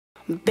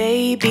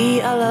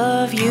Baby, I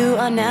love you,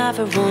 I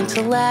never want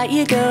to let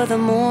you go. The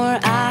more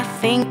I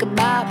think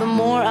about, the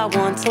more I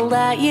want to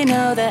let you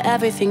know that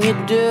everything you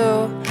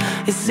do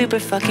is super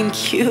fucking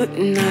cute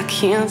and I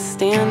can't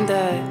stand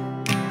it.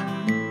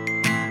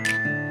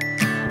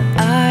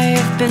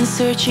 I've been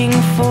searching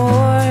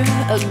for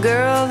a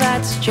girl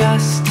that's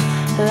just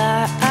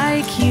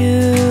like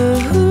you,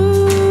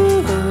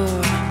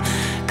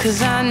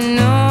 'cause I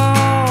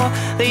know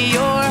that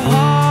you're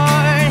hard.